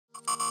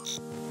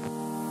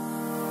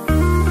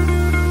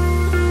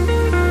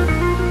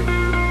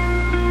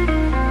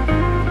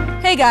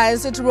Hey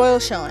guys, it's Royal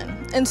showing.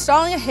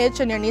 Installing a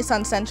hitch on your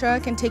Nissan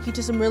Sentra can take you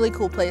to some really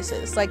cool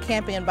places like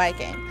camping and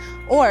biking,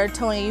 or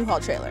towing a U-Haul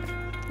trailer.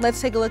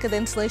 Let's take a look at the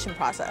installation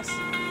process.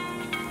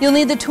 You'll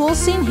need the tools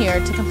seen here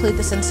to complete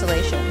this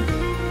installation.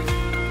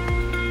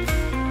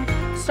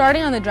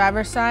 Starting on the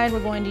driver's side, we're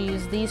going to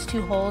use these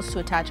two holes to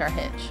attach our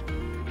hitch.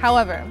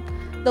 However,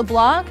 the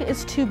block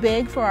is too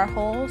big for our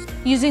holes.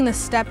 Using the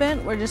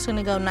step-it, we're just going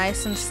to go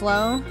nice and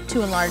slow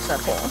to enlarge that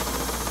hole.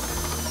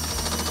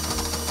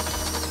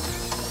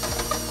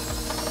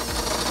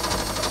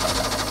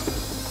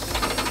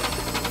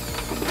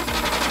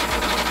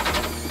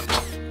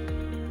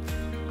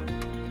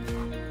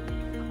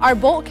 Our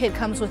bolt kit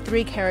comes with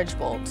 3 carriage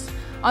bolts.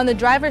 On the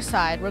driver's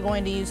side, we're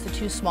going to use the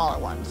 2 smaller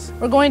ones.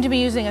 We're going to be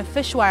using a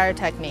fish wire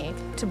technique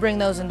to bring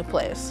those into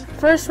place.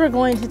 First, we're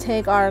going to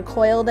take our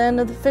coiled end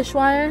of the fish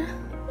wire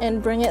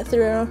and bring it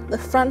through the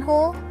front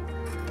hole.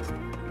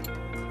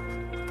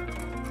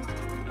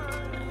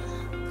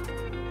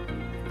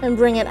 And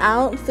bring it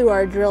out through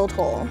our drilled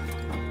hole.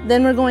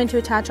 Then we're going to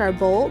attach our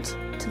bolt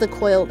to the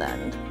coiled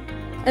end.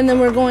 And then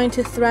we're going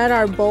to thread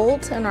our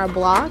bolt and our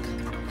block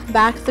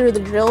back through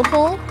the drilled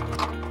hole.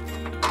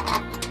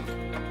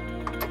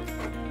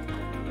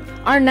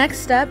 Our next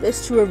step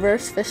is to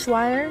reverse fish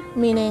wire,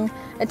 meaning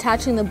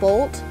attaching the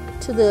bolt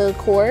to the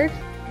cord,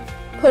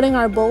 putting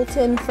our bolt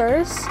in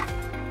first,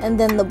 and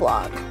then the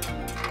block.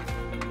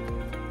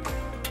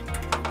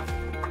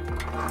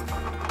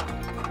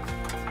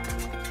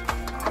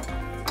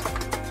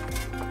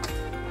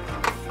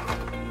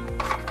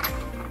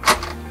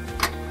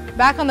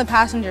 Back on the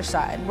passenger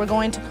side, we're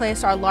going to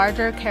place our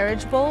larger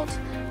carriage bolt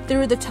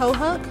through the tow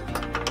hook,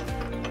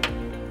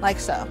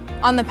 like so.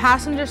 On the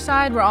passenger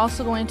side, we're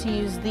also going to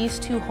use these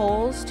 2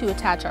 holes to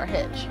attach our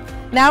hitch.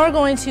 Now we're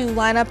going to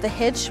line up the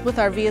hitch with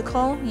our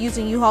vehicle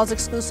using U-Haul's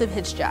exclusive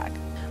hitch jack.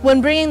 When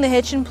bringing the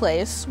hitch in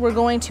place, we're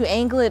going to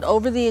angle it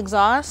over the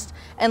exhaust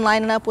and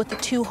line it up with the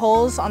 2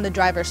 holes on the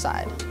driver's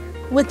side.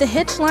 With the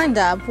hitch lined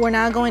up, we're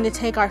now going to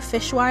take our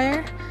fish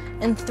wire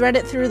and thread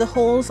it through the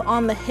holes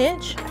on the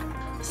hitch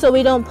so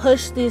we don't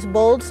push these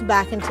bolts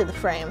back into the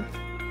frame.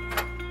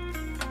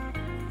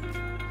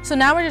 So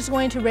now we're just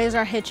going to raise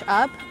our hitch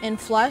up and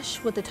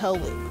flush with the tow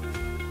loop.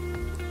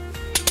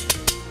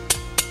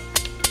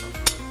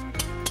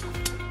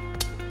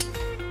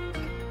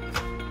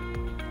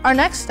 Our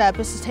next step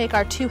is to take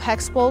our 2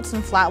 hex bolts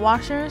and flat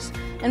washers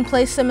and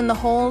place them in the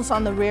holes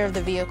on the rear of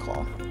the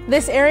vehicle.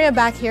 This area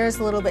back here is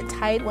a little bit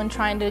tight when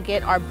trying to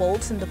get our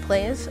bolts into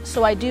place,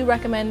 so I do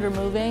recommend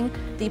removing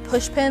the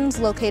push pins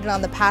located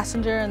on the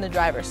passenger and the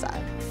driver's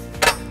side.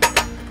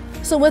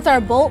 So with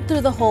our bolt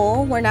through the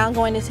hole, we're now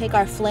going to take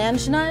our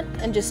flange nut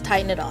and just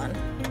tighten it on.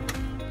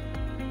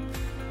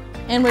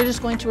 And we're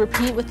just going to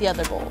repeat with the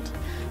other bolt.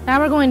 Now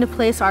we're going to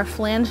place our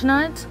flange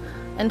nut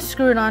and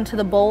screw it onto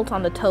the bolt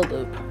on the tow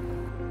loop.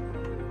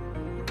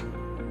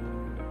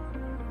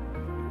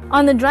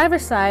 On the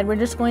driver's side, we're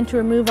just going to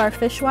remove our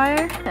fish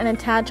wire and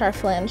attach our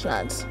flange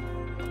nuts.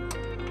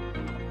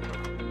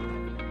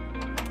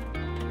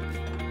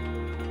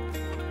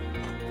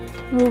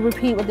 We'll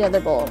repeat with the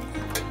other bolt.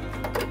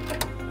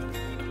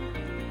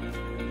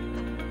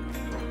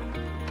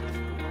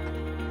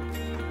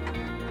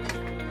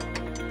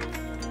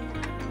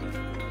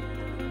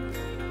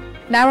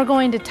 Now we're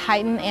going to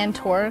tighten and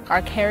torque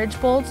our carriage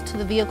bolts to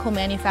the vehicle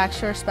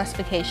manufacturer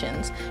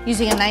specifications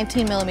using a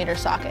 19mm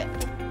socket.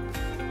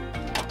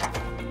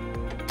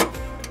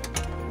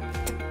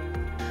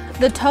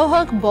 The tow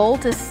hook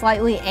bolt is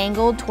slightly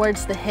angled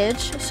towards the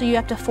hitch, so you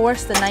have to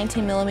force the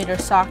 19mm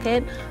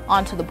socket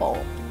onto the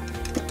bolt.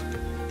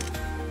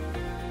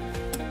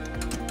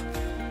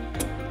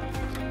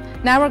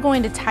 Now we're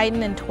going to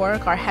tighten and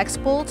torque our hex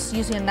bolts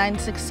using a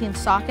 9/16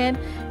 socket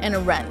and a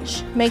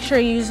wrench. Make sure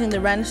you're using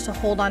the wrench to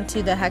hold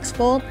onto the hex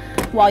bolt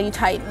while you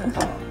tighten.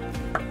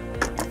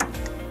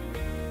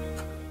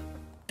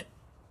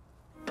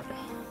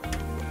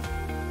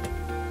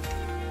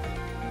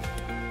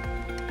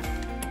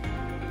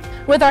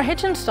 With our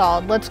hitch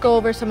installed, let's go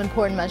over some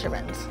important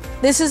measurements.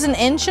 This is an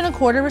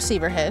 1.25 inch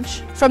receiver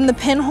hitch. From the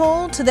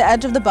pinhole to the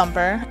edge of the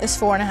bumper is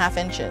 4.5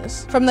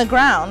 inches. From the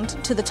ground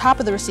to the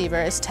top of the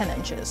receiver is 10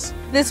 inches.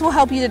 This will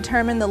help you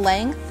determine the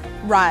length,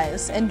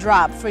 rise, and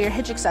drop for your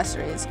hitch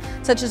accessories,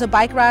 such as a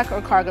bike rack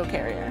or cargo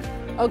carrier.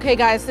 Okay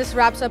guys, this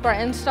wraps up our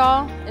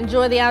install.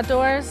 Enjoy the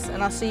outdoors,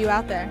 and I'll see you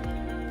out there.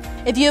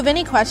 If you have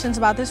any questions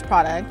about this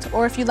product,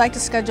 or if you'd like to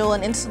schedule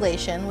an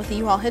installation with a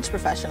U-Haul Hitch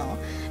professional,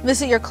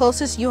 visit your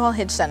closest U-Haul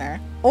Hitch center,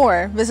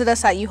 or visit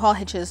us at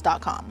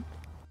uhaulhitches.com.